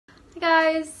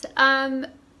Guys.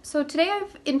 So today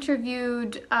I've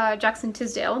interviewed Jackson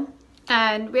Tisdale,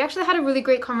 and we actually had a really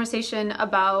great conversation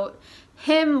about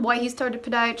him, why he started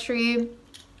podiatry,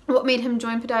 what made him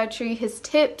join podiatry, his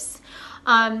tips.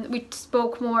 We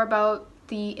spoke more about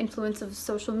the influence of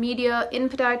social media in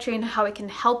podiatry and how it can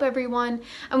help everyone.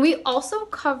 And we also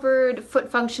covered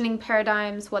foot functioning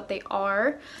paradigms, what they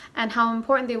are, and how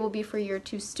important they will be for year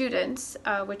two students,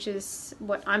 which is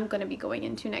what I'm going to be going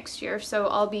into next year. So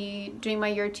I'll be doing my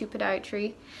year two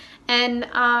podiatry. And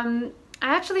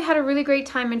I actually had a really great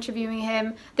time interviewing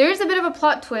him. There is a bit of a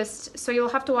plot twist, so you'll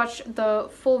have to watch the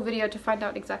full video to find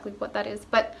out exactly what that is.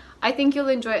 But I think you'll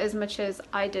enjoy it as much as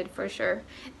I did for sure.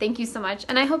 Thank you so much,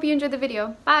 and I hope you enjoyed the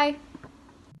video. Bye!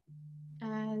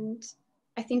 And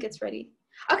I think it's ready.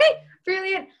 Okay,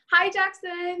 brilliant. Hi,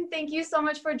 Jackson. Thank you so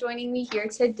much for joining me here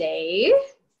today.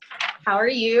 How are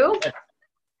you?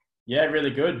 Yeah, really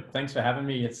good. Thanks for having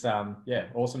me. It's yeah,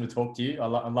 awesome to talk to you.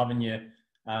 I'm loving your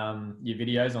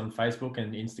videos on Facebook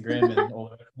and Instagram and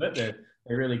all of it.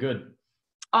 They're really good.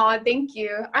 Oh, thank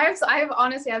you. I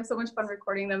honestly have so much fun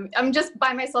recording them. I'm just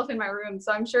by myself in my room,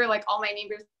 so I'm sure like all my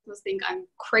neighbors must think I'm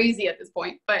crazy at this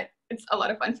point, but it's a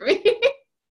lot of fun for me.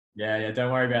 Yeah,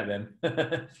 don't worry about them.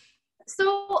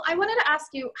 So I wanted to ask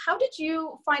you, how did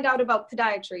you find out about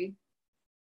podiatry?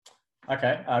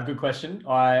 Okay, good question.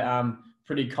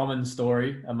 Pretty common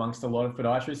story amongst a lot of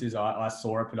podiatrists is I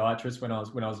saw a podiatrist when I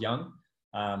was young.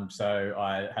 So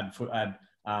I had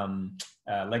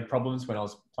leg problems when I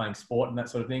was playing sport and that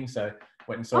sort of thing. So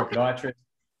went and saw a podiatrist,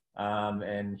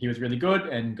 and he was really good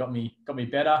and got me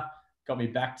better, got me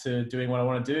back to doing what I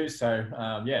want to do. So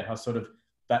yeah,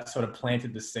 that sort of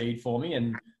planted the seed for me.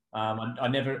 And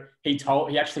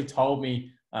he actually told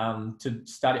me I should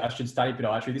study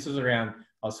podiatry. This was around,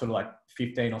 I was sort of like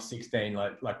 15 or 16,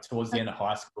 like towards the end of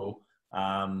high school,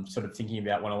 sort of thinking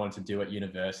about what I wanted to do at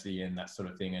university and that sort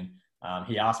of thing. And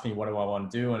he asked me, what do I want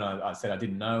to do? And I said, I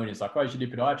didn't know. And he's like, oh, you should do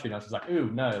podiatry. And I was just like,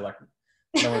 ooh, no, like,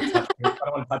 I don't want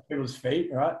to touch people's feet,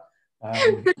 right?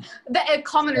 The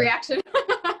common reaction.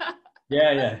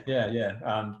 Yeah.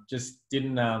 Just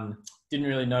didn't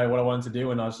really know what I wanted to do.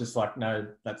 And I was just like, no,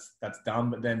 that's dumb.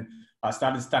 But then I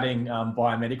started studying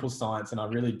biomedical science and I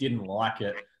really didn't like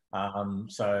it.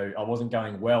 So I wasn't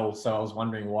going well. So I was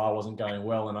wondering why I wasn't going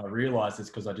well. And I realized it's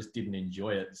because I just didn't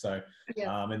enjoy it. So,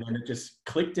 and then it just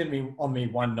clicked on me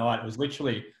one night. It was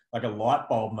literally like a light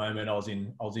bulb moment. I was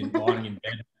lying in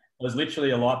bed. It was literally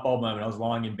a light bulb moment. I was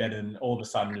lying in bed and all of a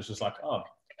sudden it was just like, oh,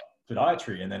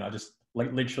 podiatry. And then I just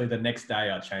literally the next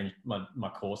day I changed my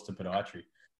course to podiatry.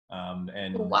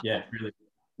 And yeah,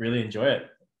 really enjoy it.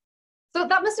 So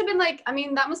that must have been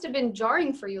that must have been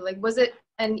jarring for you. Like, was it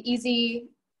an easy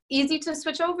to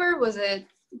switch over?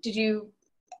 Did you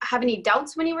have any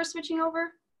doubts when you were switching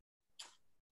over?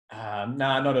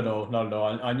 No, not at all. Not at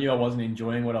all. I knew I wasn't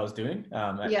enjoying what I was doing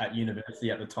at university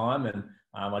at the time. And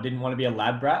I didn't want to be a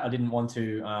lab rat. I didn't want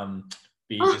to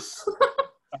be just,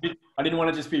 I didn't want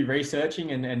to just be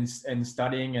researching and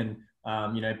studying and,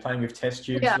 playing with test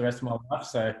tubes for the rest of my life.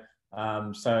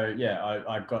 So yeah,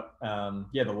 I got,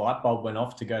 the light bulb went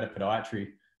off to go to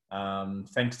podiatry.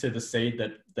 Thanks to the seed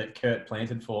that Kurt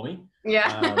planted for me.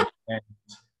 Yeah.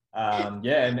 And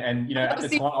at the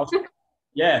time,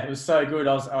 it was so good.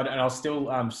 I was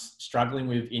still struggling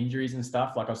with injuries and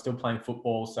stuff. Like I was still playing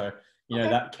football, so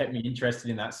that kept me interested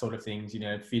in that sort of things.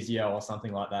 Physio or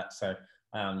something like that. So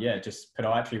just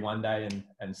podiatry one day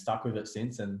and stuck with it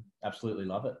since, and absolutely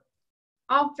love it.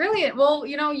 Oh, brilliant. Well,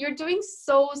 you're doing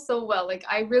so well. Like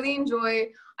I really enjoy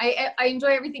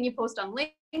everything you post on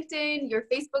LinkedIn, your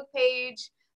Facebook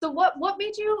page. So what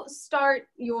made you start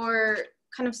your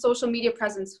kind of social media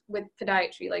presence with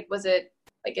podiatry? Like, was it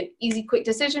like an easy, quick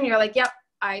decision? You're like, yep,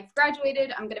 I've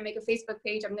graduated. I'm going to make a Facebook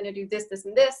page. I'm going to do this, this,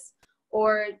 and this.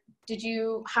 Or did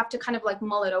you have to kind of like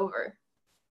mull it over?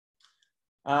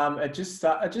 It just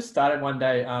started one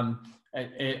day.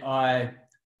 I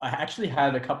actually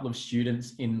had a couple of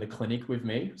students in the clinic with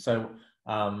me. So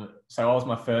I was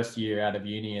my first year out of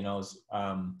uni, and I was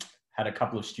had a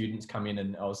couple of students come in,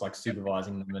 and I was like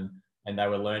supervising them, and they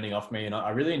were learning off me, and I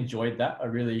really enjoyed that. I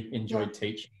really enjoyed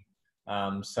teaching.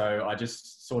 So I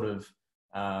just sort of,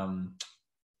 and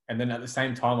then at the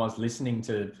same time, I was listening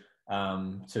to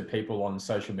people on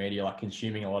social media, like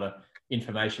consuming a lot of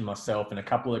information myself, and a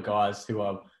couple of guys who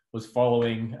I was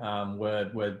following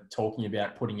were talking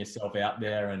about putting yourself out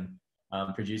there and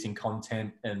producing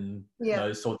content and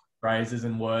those sorts of phrases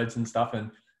and words and stuff, and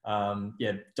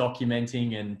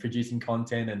documenting and producing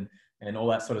content and all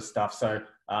that sort of stuff. So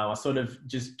I sort of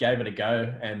just gave it a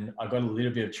go, and I got a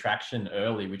little bit of traction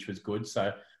early, which was good.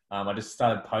 So I just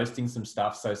started posting some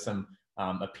stuff. So some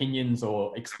opinions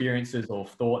or experiences or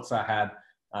thoughts I had.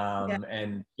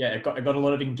 And yeah, it got a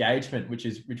lot of engagement, which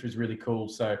was really cool.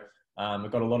 So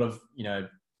it got a lot of,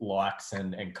 likes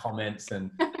and comments and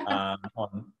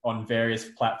on various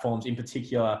platforms, in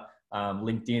particular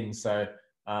LinkedIn. So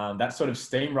that sort of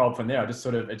steamrolled from there. It just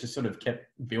sort of kept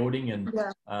building, and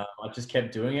I just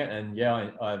kept doing it, and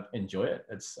I enjoy it.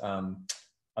 It's I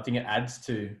think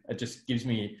it just gives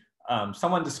me.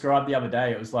 Someone described the other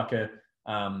day, it was like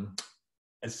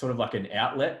it's sort of like an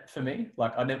outlet for me.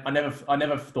 Like I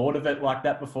never thought of it like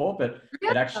that before, but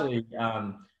it actually,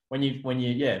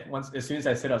 as soon as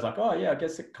they said it, I was like, oh yeah, I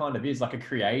guess it kind of is like a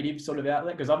creative sort of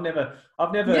outlet. Cause I've never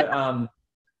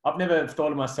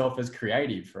thought of myself as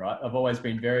creative, right? I've always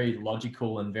been very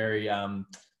logical and very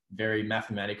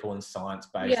mathematical and science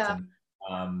based.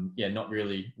 And not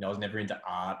really, I was never into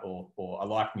art or I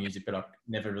like music, but I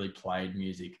never really played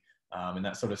music and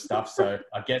that sort of stuff. So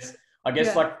I guess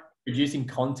like producing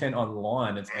content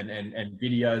online and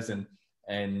videos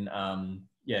and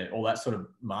all that sort of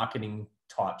marketing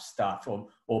type stuff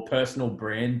or personal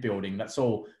brand building, that's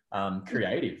all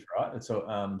creative, right? It's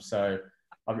all, so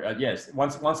yes,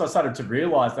 once I started to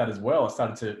realize that as well, I've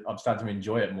started to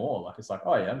enjoy it more. Like, it's like,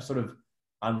 oh yeah, I'm sort of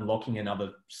unlocking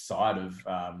another side of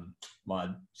my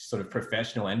sort of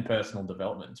professional and personal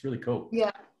development. It's really cool.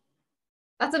 Yeah,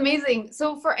 that's amazing.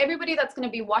 So for everybody that's going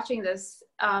to be watching this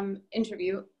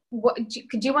interview,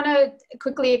 could you want to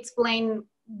quickly explain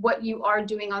what you are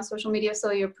doing on social media?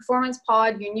 So your performance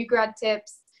pod, your new grad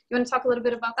tips. You want to talk a little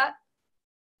bit about that?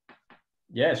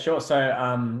 Yeah, sure. So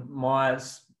my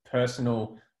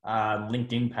personal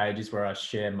LinkedIn page is where I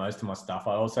share most of my stuff.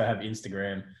 I also have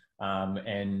Instagram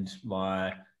and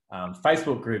my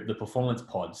Facebook group, the Performance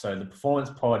Pod. So the Performance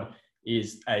Pod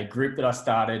is a group that I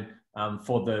started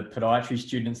for the podiatry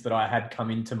students that I had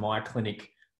come into my clinic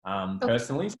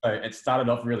personally. So it started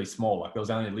off really small. Like, there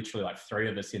was only literally like 3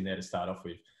 of us in there to start off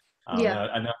with. And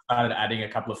I started adding a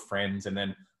couple of friends, and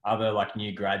then other like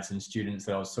new grads and students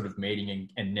that I was sort of meeting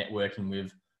and networking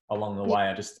with along the way.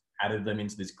 I just added them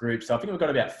into this group. So I think we've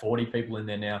got about 40 people in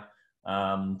there now.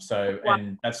 And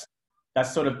that's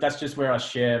just where I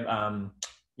share,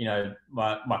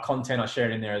 my content. I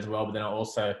share it in there as well, but then I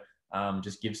also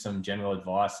just give some general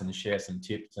advice and share some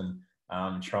tips and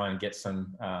try and get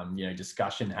some,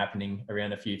 discussion happening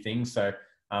around a few things. So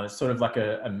it's sort of like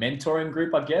a mentoring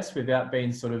group, I guess, without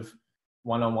being sort of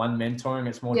one-on-one mentoring.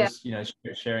 It's more just,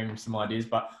 sharing some ideas,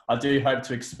 but I do hope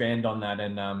to expand on that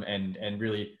and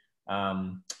really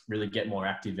get more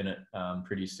active in it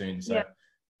pretty soon. So,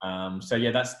 that's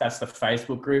the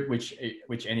Facebook group, which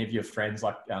any of your friends,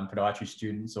 like podiatry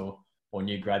students or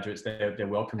new graduates, they're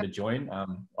welcome to join.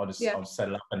 I'll set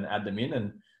it up and add them in,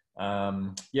 and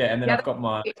and then I've got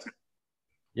my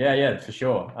for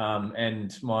sure,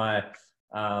 and my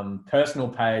personal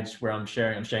page where I'm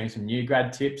sharing some new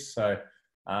grad tips. So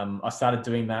I started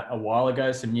doing that a while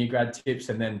ago, some new grad tips,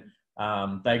 and then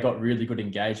they got really good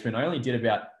engagement. I only did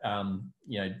about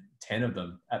 10 of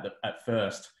them at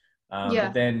first,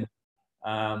 but then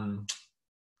and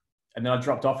then I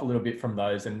dropped off a little bit from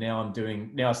those, and now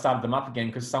I started them up again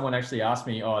because someone actually asked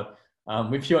me,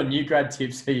 with your new grad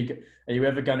tips, are you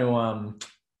ever going to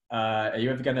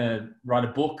write a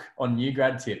book on new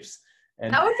grad tips?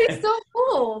 And that would be so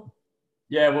cool.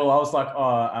 Yeah, well, I was like,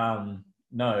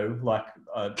 no, like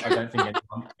I don't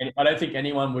think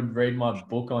anyone would read my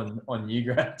book on new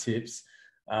grad tips.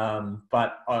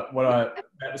 But that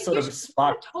sort of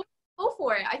sparked. Go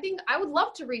for it. I think I would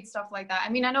love to read stuff like that. I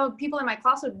mean, I know people in my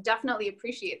class would definitely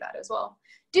appreciate that as well.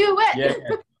 Do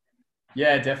it.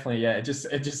 Yeah, definitely. Yeah, it just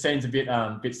seems a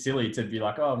bit silly to be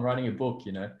like, oh, I'm writing a book,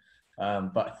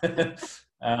 but it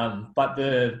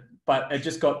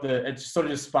sort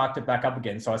of just sparked it back up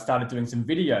again. So I started doing some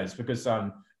videos because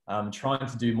I'm trying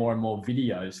to do more and more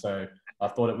videos. So I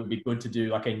thought it would be good to do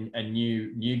like a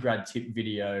new grad tip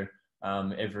video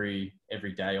every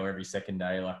day or every second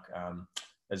day, like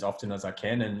as often as I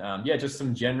can. And just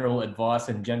some general advice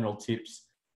and general tips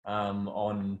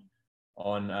on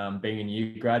being a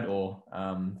new grad or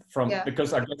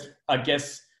because I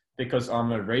guess because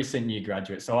I'm a recent new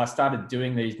graduate. So I started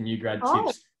doing these new grad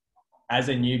tips as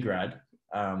a new grad.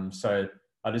 So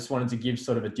I just wanted to give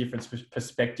sort of a different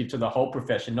perspective to the whole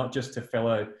profession, not just to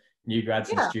fellow new grads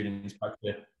and students, but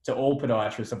to all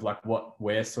podiatrists of like what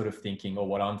we're sort of thinking or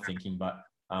what I'm thinking, but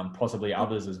possibly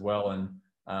others as well. And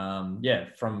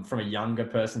from a younger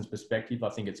person's perspective, I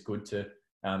think it's good to,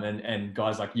 and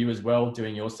guys like you as well,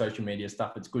 doing your social media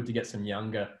stuff, it's good to get some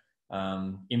younger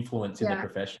influence in the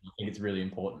profession. I think it's really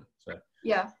important. So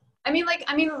I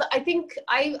think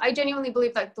I genuinely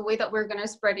believe that the way that we're going to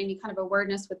spread any kind of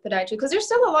awareness with podiatry, because there's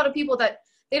still a lot of people that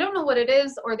they don't know what it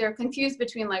is, or they're confused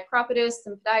between like chiropodists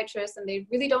and podiatrists, and they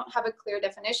really don't have a clear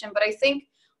definition. But I think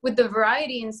with the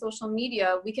variety in social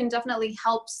media, we can definitely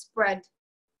help spread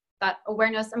that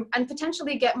awareness and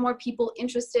potentially get more people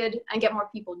interested and get more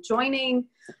people joining.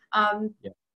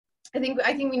 Yeah. I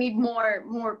think we need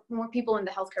more people in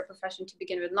the healthcare profession to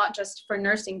begin with, not just for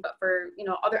nursing, but for, you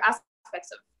know, other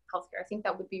aspects of healthcare. I think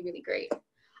that would be really great.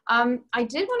 I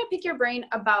did want to pick your brain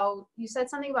about, you said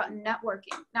something about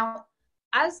networking. Now,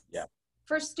 as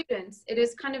for students, it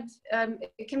is kind of,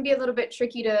 it can be a little bit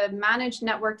tricky to manage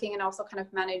networking and also kind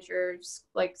of manage your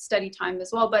like study time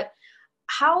as well. But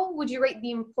how would you rate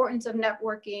the importance of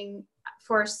networking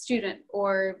for a student?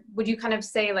 Or would you kind of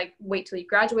say like, wait till you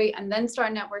graduate and then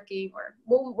start networking? Or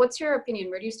what's your opinion?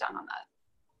 Where do you stand on that?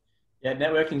 Yeah,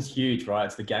 networking's huge, right?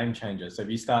 It's the game changer. So if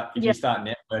you start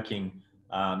networking,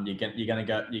 the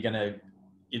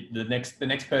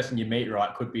next person you meet,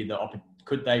 right, could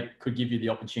give you the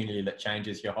opportunity that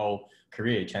changes your whole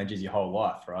career, changes your whole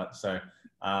life, right? So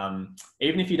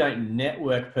even if you don't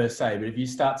network per se, but if you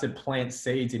start to plant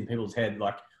seeds in people's head,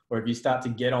 like, or if you start to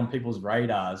get on people's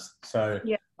radars, so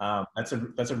that's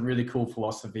a really cool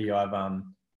philosophy I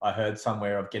heard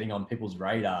somewhere, of getting on people's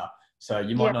radar. So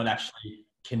you might not actually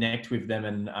connect with them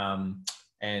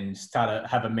and start to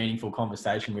have a meaningful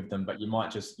conversation with them, but you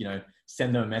might just, you know,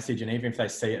 send them a message, and even if they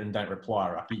see it and don't reply,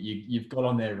 right, you've got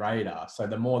on their radar. So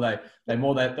the more they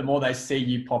see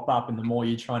you pop up, and the more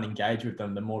you try and engage with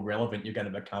them, the more relevant you're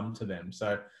going to become to them.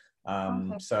 So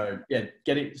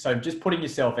just putting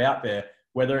yourself out there,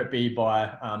 whether it be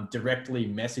by directly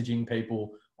messaging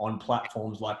people on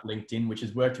platforms like LinkedIn, which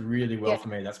has worked really well for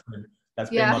me. That's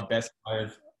been my best way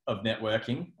of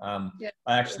networking. I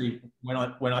actually,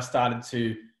 when I started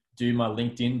to do my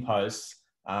LinkedIn posts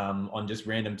on just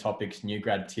random topics, new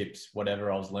grad tips,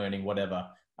 whatever I was learning, whatever,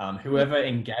 whoever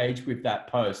engaged with that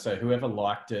post, so whoever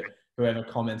liked it, whoever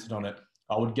commented on it,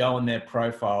 I would go on their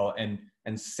profile and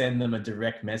send them a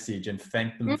direct message and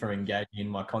thank them for engaging in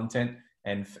my content,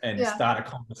 and start a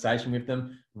conversation with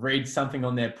them. Read something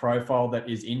on their profile that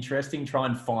is interesting, try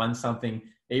and find something,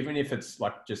 even if it's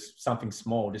like just something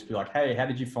small, just be like, hey, how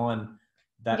did you find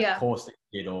that course that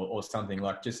you did, or something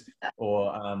like, just,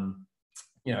 or,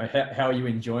 you know, how are you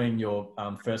enjoying your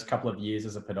first couple of years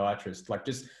as a podiatrist? Like,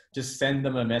 just send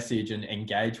them a message and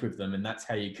engage with them. And that's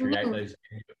how you create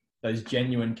those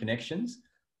genuine connections.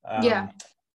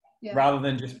 Rather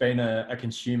than just being a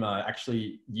consumer,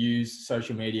 actually use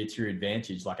social media to your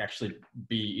advantage, like actually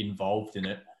be involved in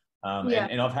it.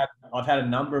 And I've had a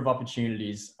number of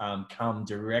opportunities come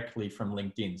directly from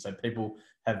LinkedIn. So people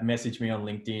have messaged me on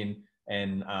LinkedIn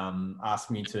and asked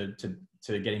me to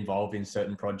get involved in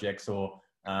certain projects, or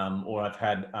I've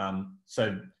had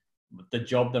so the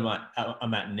job that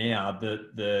I'm at now,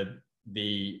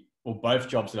 both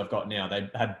jobs that I've got now, they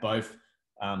had both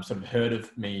sort of heard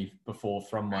of me before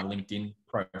from my LinkedIn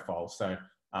profile. So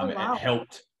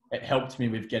it helped me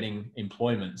with getting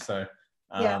employment. So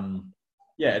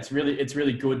it's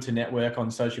really good to network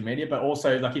on social media, but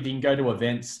also, like, if you can go to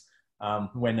events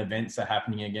when events are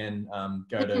happening again,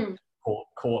 go to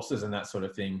courses and that sort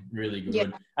of thing, really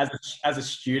good. As a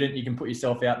student, you can put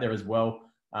yourself out there as well.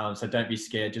 So don't be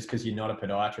scared just because you're not a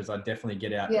podiatrist. I'd definitely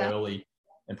get out early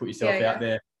and put yourself out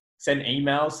there. Send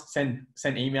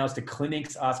emails to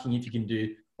clinics asking if you can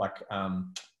do like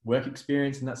work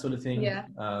experience and that sort of thing.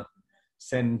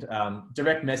 Send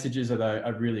direct messages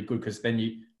are really good, because then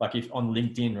you, like, if on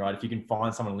LinkedIn, right, if you can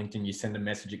find someone on LinkedIn, you send a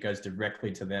message, it goes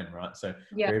directly to them, right? So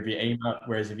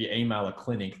whereas if you email a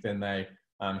clinic, then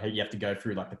you have to go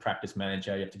through like the practice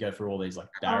manager, you have to go through all these like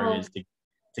barriers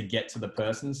to get to the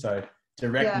person. So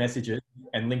direct messages,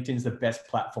 and LinkedIn's the best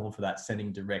platform for that,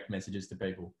 sending direct messages to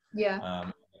people.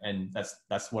 And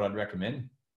that's what I'd recommend,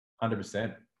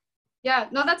 100%. Yeah,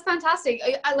 no, that's fantastic.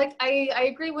 I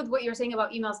agree with what you're saying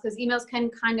about emails, because emails can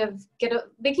kind of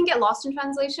they can get lost in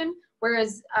translation.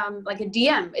 Whereas like a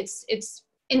DM, it's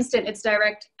instant, it's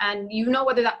direct, and you know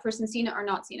whether that person's seen it or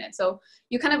not seen it. So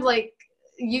you kind of like,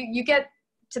 you get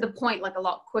to the point like a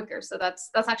lot quicker. So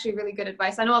that's actually really good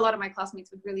advice. I know a lot of my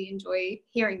classmates would really enjoy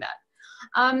hearing that.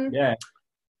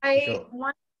 I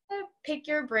want to pick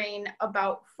your brain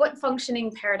about foot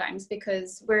functioning paradigms,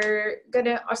 because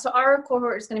our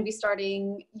cohort is going to be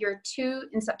starting year 2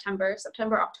 in September,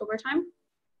 October time.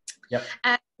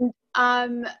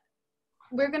 And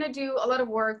we're going to do a lot of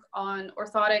work on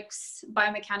orthotics,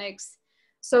 biomechanics.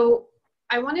 So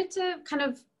I wanted to kind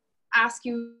of ask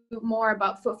you more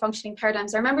about foot functioning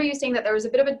paradigms. I remember you saying that there was a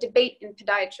bit of a debate in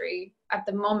podiatry at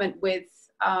the moment with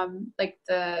like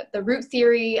the root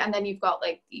theory, and then you've got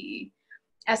like the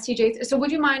STJ. So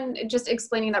would you mind just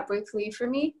explaining that briefly for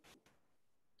me?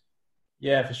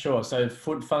 Yeah, for sure. So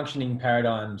foot functioning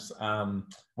paradigms.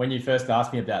 When you first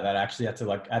asked me about that, I actually had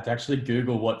to actually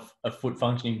Google what a foot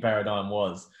functioning paradigm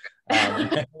was, um,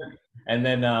 and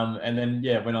then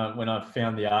yeah, when I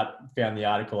found the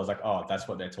article, I was like, oh, that's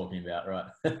what they're talking about, right?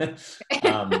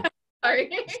 um,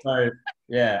 Sorry. so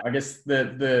yeah, I guess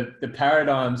the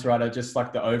paradigms, right, are just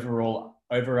like the overall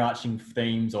overarching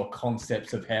themes or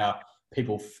concepts of how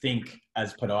people think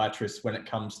as podiatrists when it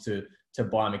comes to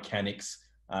biomechanics.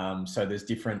 So there's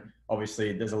different,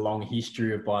 obviously there's a long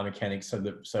history of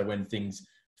biomechanics. So when things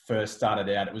first started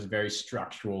out, it was very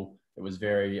structural. It was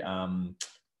very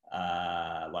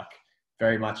like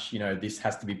very much, you know, this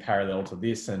has to be parallel to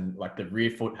this, and like the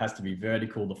rear foot has to be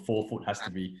vertical, the forefoot has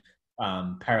to be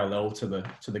parallel to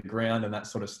the ground and that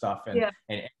sort of stuff. And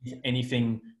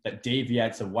anything that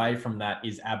deviates away from that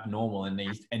is abnormal and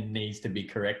needs to be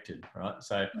corrected, right?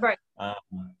 So Right.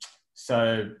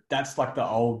 So that's like the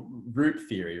old Root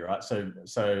theory, right? So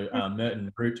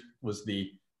Merton Root was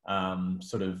the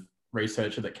sort of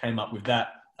researcher that came up with that,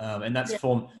 and that's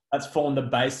formed the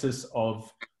basis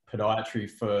of podiatry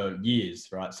for years,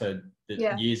 right? So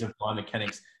the years of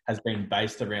biomechanics has been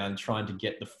based around trying to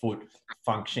get the foot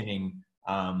functioning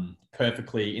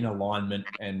perfectly in alignment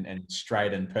and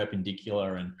straight and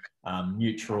perpendicular and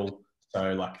neutral.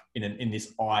 So like in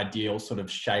this ideal sort of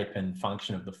shape and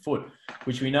function of the foot,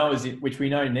 which we know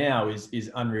now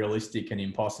is unrealistic and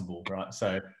impossible, right?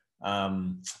 So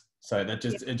that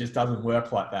it just doesn't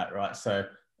work like that, right? So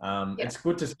it's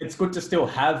good to still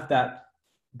have that,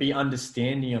 be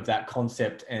understanding of that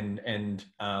concept and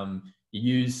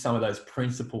use some of those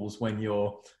principles when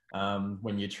you're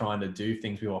trying to do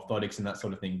things with orthotics and that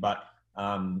sort of thing. But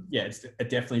it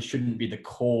definitely shouldn't be the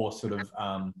core sort of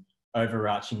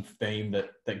overarching theme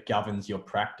that governs your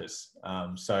practice.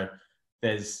 So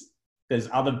there's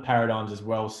other paradigms as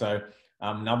well. So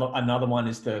another one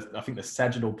is I think the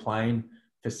sagittal plane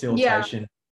facilitation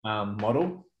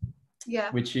model,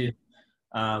 which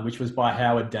was by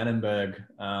Howard Dannenberg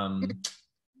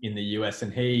in the US,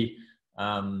 and he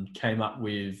came up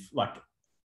with, like,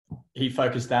 he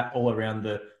focused that all around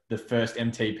the first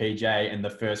MTPJ and the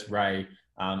first ray.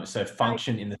 So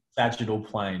function in the sagittal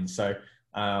plane. So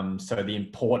the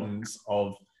importance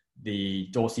of the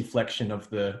dorsiflexion of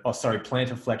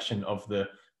plantarflexion of the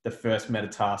first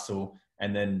metatarsal,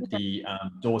 and then the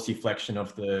dorsiflexion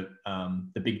of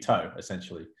the big toe,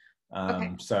 essentially.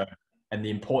 So, and the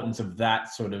importance of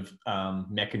that sort of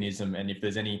mechanism, and if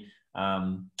there's any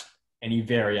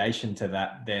variation to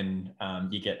that, then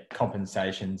you get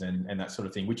compensations and that sort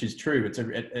of thing, which is true.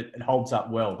 It holds up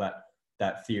well,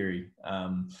 that theory.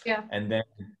 And then,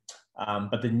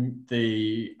 but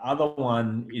the other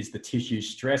one is the tissue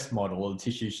stress model, or the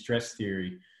tissue stress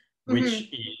theory,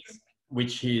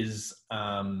 which is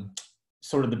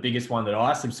sort of the biggest one that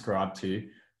I subscribe to.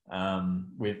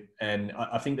 And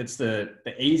I think that's the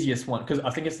easiest one, because I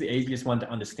think it's the easiest one to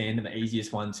understand and the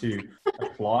easiest one to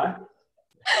apply.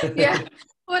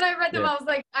 When I read them, I was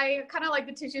like, I kind of like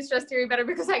the tissue stress theory better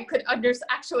because I could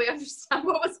actually understand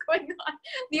what was going on.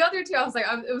 The other two, I was like,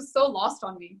 it was so lost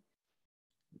on me.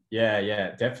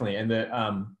 Yeah, definitely. And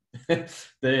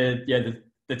the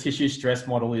tissue stress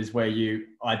model is where you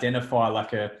identify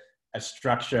like a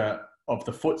structure of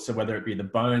the foot. So whether it be the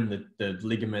bone, the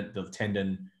ligament, the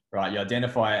tendon, right? You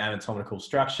identify an anatomical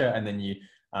structure, and then you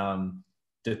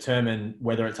determine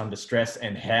whether it's under stress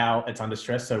and how it's under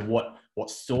stress. So what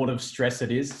sort of stress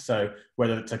it is. So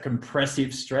whether it's a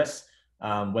compressive stress,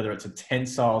 whether it's a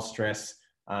tensile stress,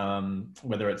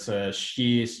 whether it's a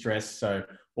shear stress. So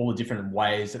all the different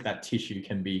ways that tissue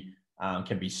can be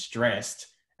stressed,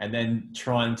 and then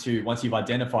trying to, once you've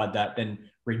identified that, then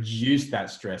reduce that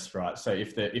stress, right? So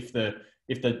if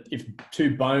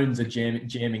two bones are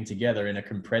jamming together in a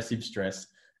compressive stress,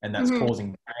 and that's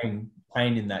causing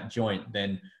pain in that joint,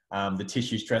 then the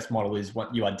tissue stress model is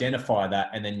what you identify that,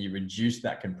 and then you reduce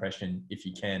that compression if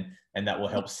you can, and that will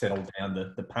help settle down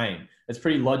the pain. It's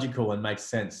pretty logical and makes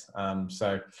sense.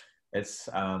 So it's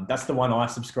that's the one I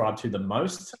subscribe to the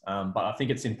most. But I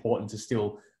think it's important to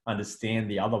still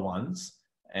understand the other ones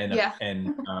and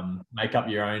make up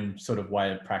your own sort of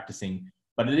way of practicing.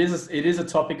 But it is a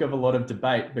topic of a lot of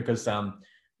debate, because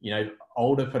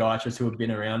older podiatrists who have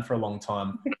been around for a long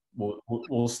time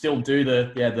will still do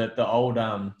the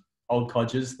old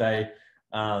codgers. They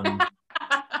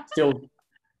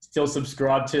still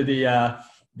subscribe to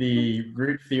the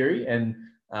root theory, and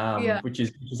which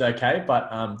is okay.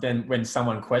 But then when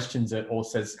someone questions it or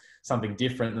says something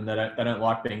different, then they don't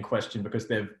like being questioned, because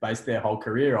they've based their whole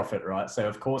career off it, right? So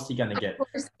of course you're going to get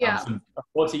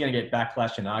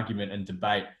backlash and argument and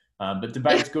debate. But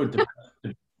debate's good.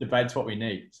 debate's what we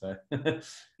need. So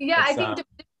yeah, I think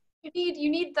you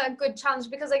need that good challenge,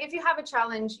 because like if you have a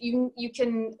challenge, you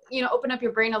can, you know, open up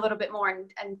your brain a little bit more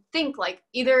and think like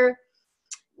either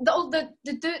the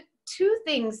two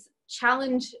things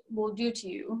challenge will do to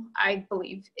you, I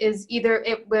believe, is either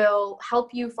it will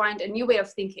help you find a new way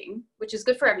of thinking, which is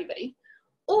good for everybody,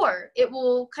 or it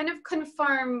will kind of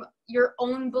confirm your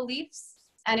own beliefs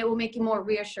and it will make you more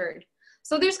reassured.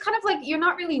 So there's kind of like, you're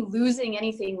not really losing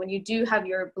anything when you do have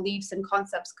your beliefs and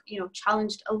concepts, you know,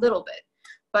 challenged a little bit.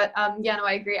 But yeah, no,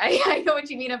 I agree. I know what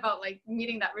you mean about like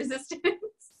meeting that resistance.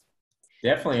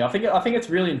 Definitely. I think it's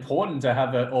really important to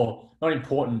have or not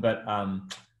important, but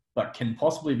can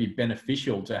possibly be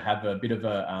beneficial to have a bit of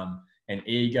an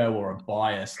ego or a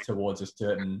bias towards a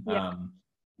certain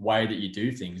way that you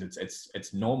do things.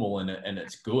 It's normal and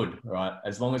it's good, right?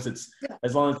 As long as it's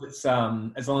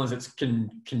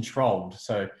controlled.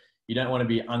 So you don't want to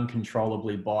be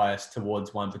uncontrollably biased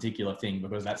towards one particular thing,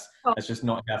 because that's just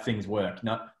not how things work.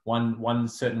 Not one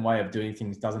certain way of doing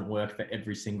things doesn't work for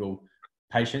every single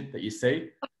patient that you see.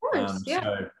 Of course,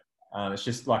 So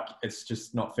it's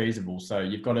just not feasible. So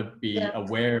you've got to be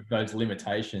aware of those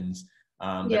limitations.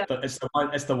 But it's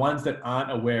the ones that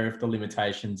aren't aware of the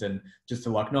limitations and just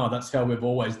are like, no, that's how we've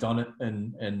always done it.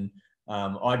 And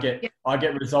I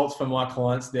get results from my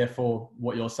clients. Therefore,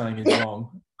 what you're saying is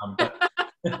wrong. But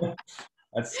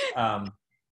that's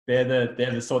they're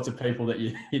the sorts of people that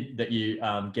you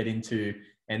get into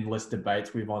endless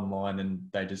debates with online, and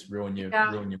they just ruin your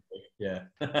week. Yeah.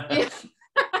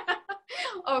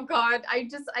 Oh God, I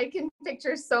can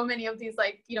picture so many of these,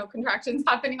 like, you know, contractions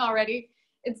happening already.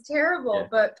 It's terrible,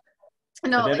 but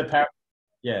no. But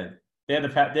they're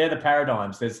the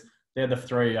paradigms. They're the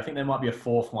three. I think there might be a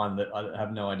fourth one that I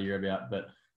have no idea about, but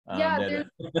the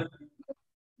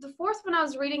fourth one I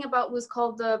was reading about was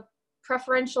called the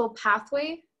preferential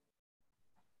pathway.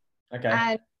 Okay.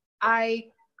 And I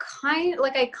kind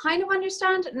of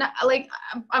understand. Like,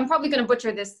 I'm probably going to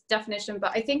butcher this definition,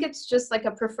 but I think it's just like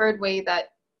a preferred way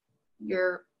that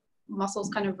your muscles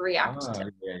kind of react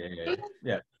to.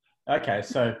 Yeah. Okay,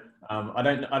 so I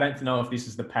don't know if this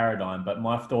is the paradigm, but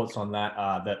my thoughts on that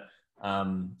are that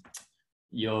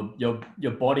your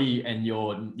body and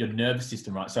your nervous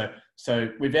system, right? So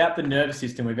without the nervous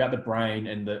system, without the brain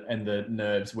and the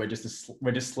nerves, we're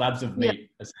just slabs of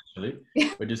meat, essentially.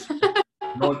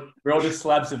 We're all just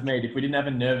slabs of meat. If we didn't have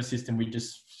a nervous system, we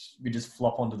just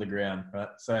flop onto the ground, right?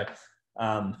 So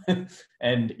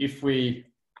and if we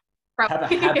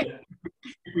have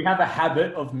a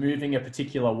habit of moving a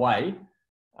particular way,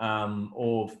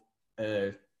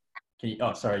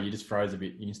 sorry, you just froze a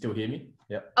bit. You can still hear me?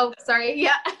 Yep. Oh, sorry.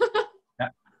 Yeah.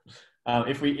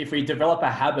 If we develop a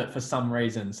habit for some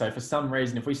reason, so for some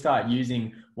reason, if we start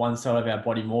using one side of our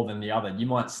body more than the other, you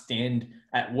might stand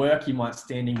at work, you might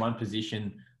stand in one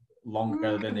position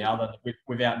longer than the other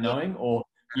without knowing, or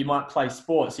you might play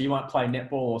sports. So you might play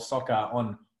netball or soccer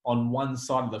on one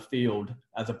side of the field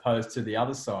as opposed to the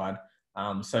other side.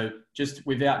 So just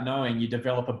without knowing, you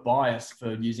develop a bias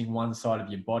for using one side of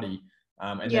your body.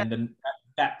 Then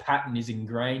that pattern is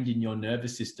ingrained in your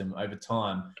nervous system over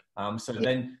time.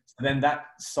 Then that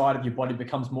side of your body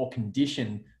becomes more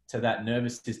conditioned to that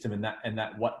nervous system and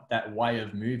that way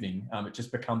of moving. It just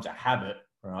becomes a habit,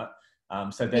 right?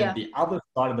 The other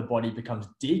side of the body becomes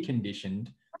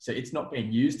deconditioned, so it's not being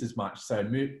used as much. So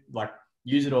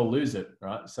use it or lose it,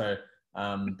 right? So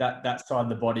that side of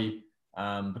the body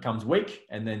becomes weak,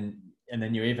 and then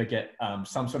you either get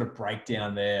some sort of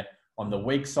breakdown there on the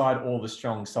weak side or the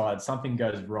strong side. Something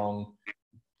goes wrong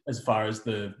as far as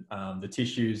the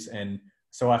tissues, and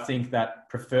so I think that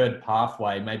preferred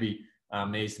pathway maybe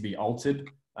needs to be altered,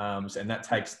 and that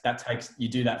takes you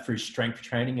do that through strength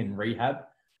training and rehab.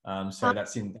 So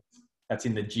that's in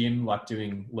the gym, like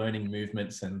learning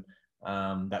movements and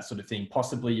that sort of thing.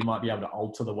 Possibly you might be able to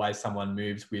alter the way someone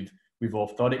moves with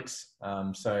orthotics.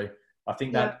 So I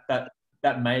think that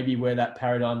may be where that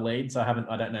paradigm leads. I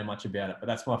don't know much about it, but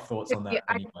that's my thoughts on that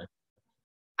anyway.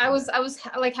 I was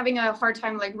like having a hard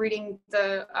time like reading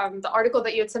the article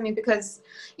that you had sent me, because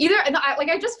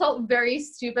I just felt very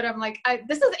stupid. I'm like,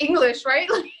 this is English, right?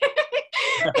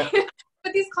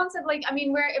 But these concepts, like, I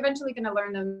mean, we're eventually going to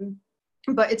learn them,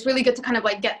 but it's really good to kind of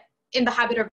like get in the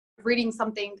habit of reading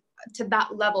something to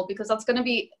that level, because that's going to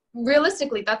be,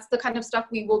 realistically, that's the kind of stuff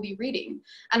we will be reading.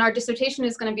 And our dissertation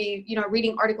is going to be, you know,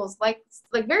 reading articles like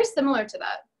very similar to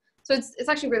that. So it's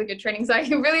actually really good training. So I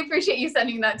really appreciate you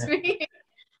sending that to me.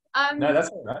 No, that's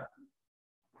all right.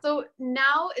 So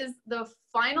now is the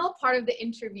final part of the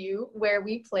interview where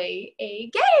we play a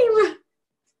game.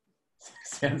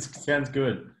 Sounds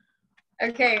good.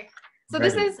 Okay. So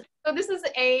this is So this is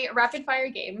a rapid fire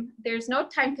game. There's no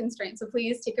time constraint, so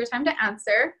please take your time to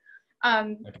answer.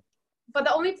 Okay. But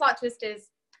the only plot twist is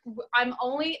I'm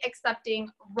only accepting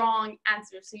wrong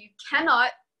answers. So you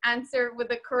cannot answer with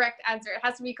the correct answer. It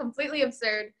has to be completely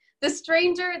absurd. The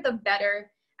stranger, the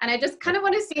better. And I just kind of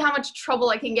want to see how much trouble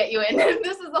I can get you in.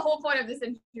 This is the whole point of this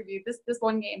interview, this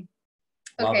one game.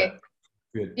 Okay. Love it.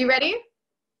 Good. You ready?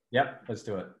 Yep, let's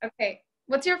do it. Okay.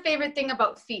 What's your favorite thing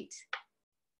about feet?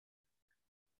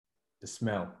 The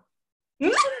smell.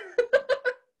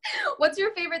 What's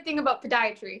your favorite thing about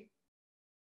podiatry?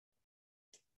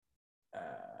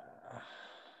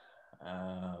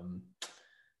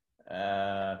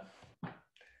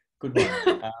 Good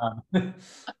one.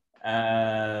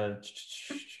 I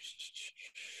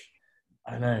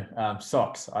don't know.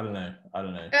 Socks. I don't know.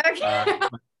 Okay.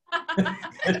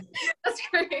 That's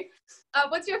great.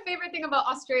 What's your favorite thing about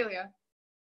Australia?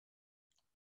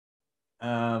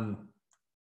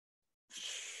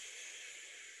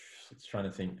 Just trying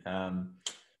to think.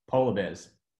 Polar bears.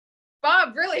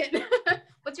 Bob, brilliant.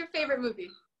 What's your favorite movie?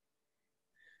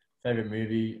 Favorite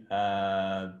movie?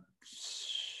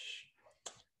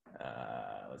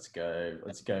 Let's go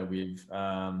with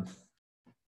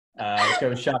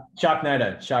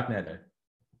Sharknado. Sharknado.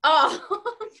 Oh,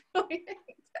 brilliant.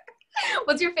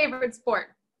 What's your favorite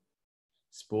sport?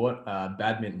 Sport?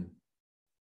 Badminton.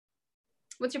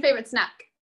 What's your favorite snack?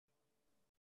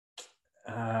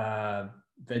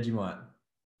 Vegemite.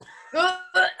 not,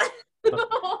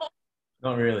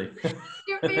 Not really.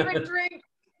 Your favorite drink?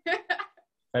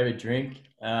 Favorite drink?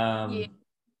 Yeah.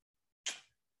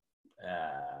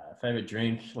 Favorite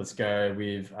drink? Let's go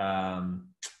with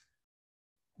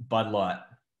Bud Light.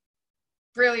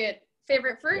 Brilliant.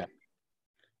 Favorite fruit? Yeah.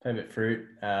 Favorite fruit?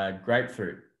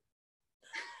 Grapefruit.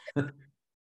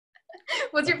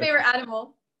 What's your favorite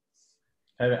animal?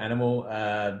 Favorite animal?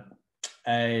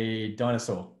 A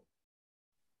dinosaur.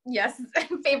 Yes.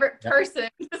 Favorite person?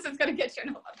 This is going to get you in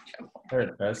a lot of trouble.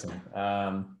 Favorite person?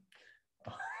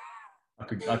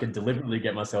 I could deliberately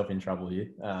get myself in trouble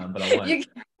here, but I won't.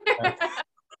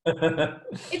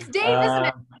 It's Dave, isn't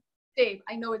it? Dave.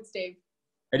 I know it's Dave.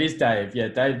 It is Dave. Yeah,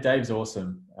 Dave's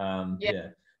awesome. Yeah.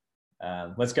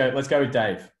 Let's go with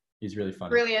Dave. He's really funny.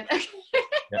 Brilliant.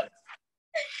 Yep.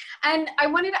 And I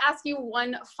wanted to ask you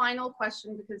one final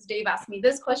question because Dave asked me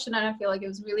this question and I feel like it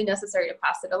was really necessary to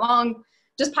pass it along.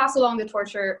 Just pass along the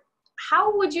torture.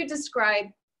 How would you describe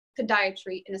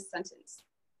podiatry in a sentence?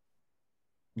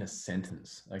 In a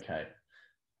sentence, okay.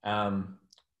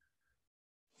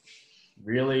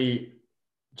 Really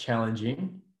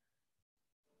challenging,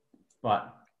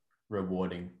 but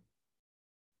rewarding.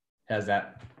 How's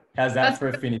that for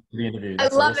a finish to the interview?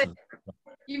 That's I love awesome. it.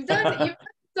 You've done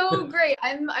so great.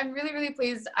 I'm really, really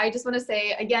pleased. I just want to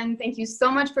say again, thank you so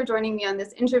much for joining me on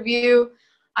this interview.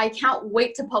 I can't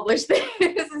wait to publish this.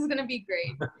 This is going to be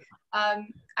great. I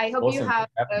hope Awesome. You have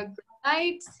a good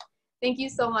night. Thank you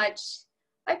so much.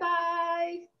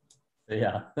 Bye-bye.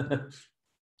 Yeah.